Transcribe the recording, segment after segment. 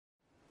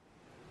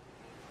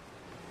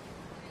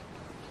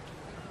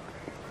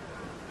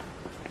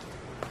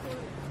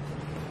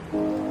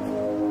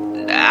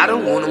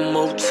don't wanna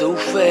move too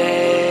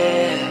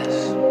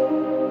fast.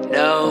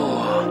 No,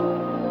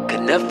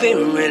 'cause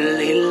nothing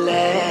really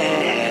lasts.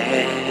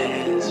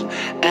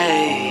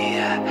 Ay,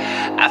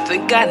 I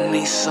think I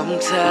need some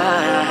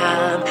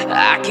time.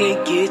 I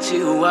can't get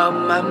you out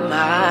my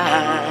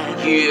mind.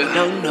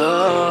 Yeah,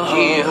 no.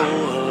 Yeah.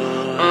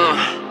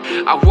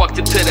 I walked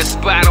into the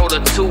spot on a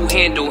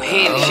two-handle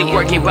Henny. She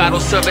working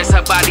bottle service,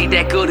 her body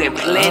that good and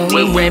plenty.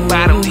 With red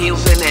bottom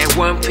heels and that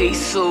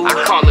one-piece suit. I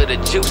call it a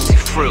juicy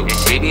fruit, and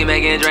she be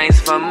making drinks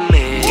for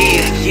me.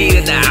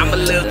 Yeah, now I'm a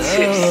little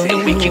tipsy,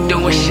 and we keep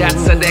doing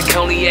shots of that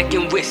cognac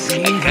and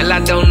whiskey. Girl, I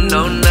don't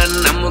know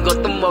nothing, I'ma go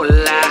to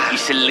mola. You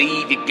should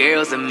leave your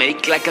girls and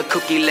make like a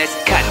cookie, let's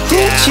cut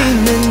down.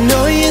 비치는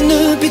너의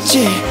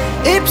눈빛이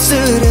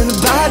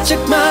입술은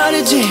바짝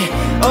마르지.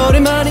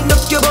 오랜만에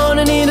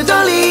느껴보는 이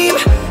떨림.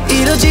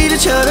 이러지를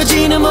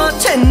저러지는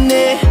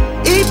못했네.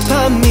 이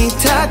밤이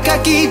다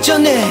가기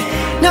전에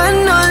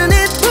난 너를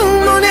내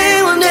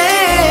품에 원해.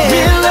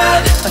 Real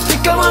love, I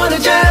think I wanna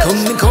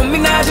just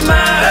고민하지 마.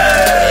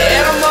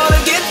 Yeah, I'm gonna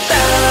get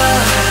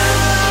down.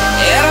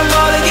 Yeah, I'm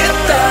gonna get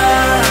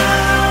down.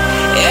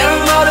 Yeah,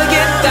 I'm gonna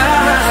get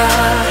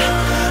down.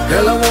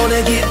 Girl, I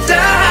wanna get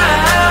down.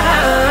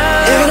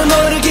 Yeah, I'm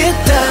gonna get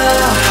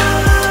down.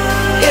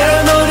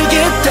 Yeah, I'm gonna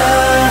get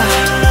down.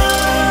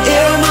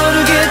 Yeah, I'm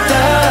gonna get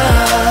down.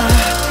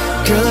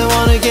 Girl, I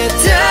wanna get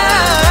down.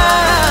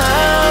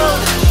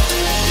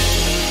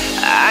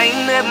 I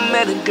ain't never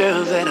met a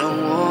girl that I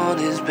want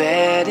as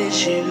bad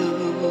as you.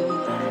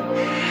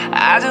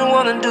 I just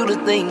wanna do the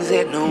things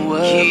that no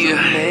other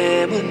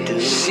never do.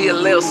 She a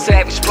little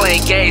savage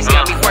playing games,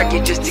 got me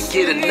working just to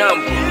get a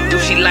number. Do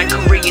she like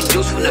Korean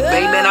juice from the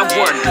Bay, man? I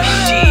wonder.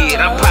 Shit,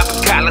 I'm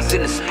popping collars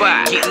in the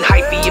spot, getting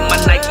hypey in my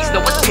Nikes,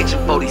 no attention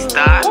for these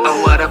thoughts.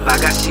 Oh, what if I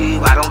got shit?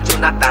 Why don't you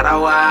not thought I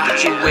was?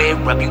 Get you wet,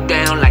 rub you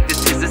down like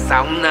this is a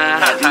sauna.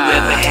 Have you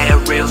ever had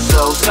real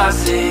soul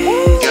sausage?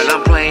 Girl,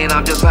 I'm playing,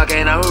 I'm just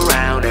fucking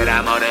around, and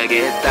I'm gonna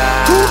get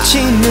that.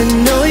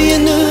 비치는 너의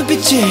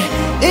눈빛이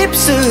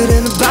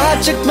입술은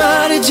바짝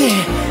마르지.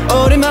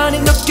 오랜만에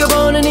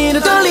느껴보는 이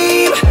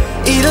떨림.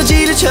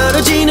 이러지를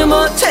저러지는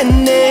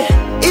못했네.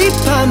 이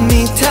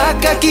밤이 다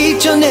가기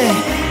전에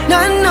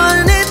난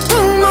너를 내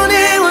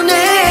품에 원해.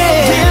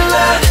 Real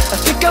love, I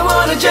think I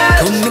wanna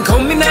just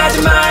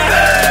고민하지 마.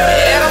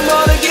 Yeah, I'm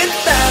gonna get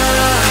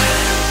down.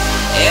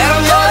 Yeah,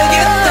 I'm gonna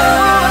get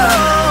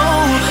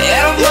down.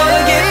 Yeah, I'm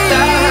gonna get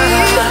down.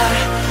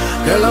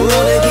 Girl, I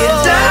wanna get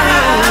down.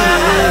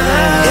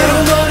 Yeah,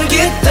 I'm gonna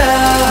get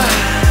down.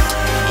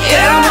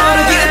 Yeah, I'm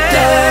gonna get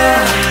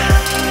down.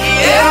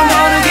 Yeah, I'm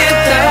gonna get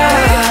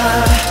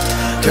down.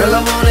 Girl, I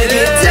wanna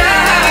get down.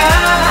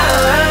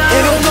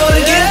 Yeah, I'm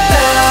gonna get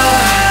down.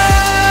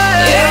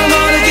 Yeah, I'm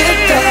gonna get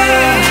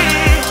down.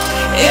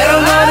 Yeah,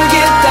 I'm gonna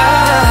get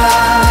down.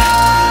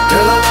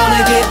 Girl, I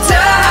wanna get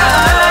down.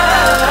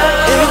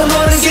 Yeah, I'm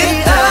gonna get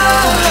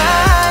down.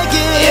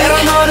 Yeah,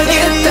 I'm gonna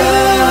get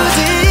down.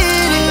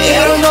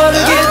 Yeah, I'm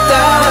gonna get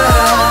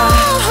down.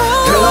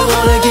 Girl, I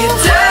wanna get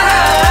down.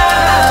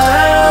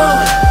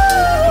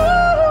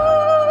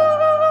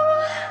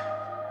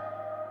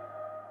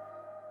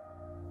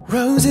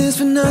 Roses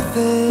for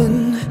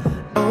nothing,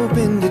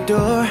 open the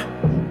door.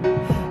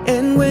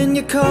 And when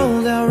you're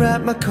cold, I'll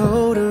wrap my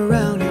coat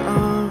around your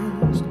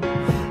arms.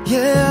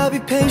 Yeah, I'll be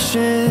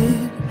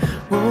patient,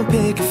 won't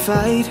pick a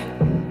fight.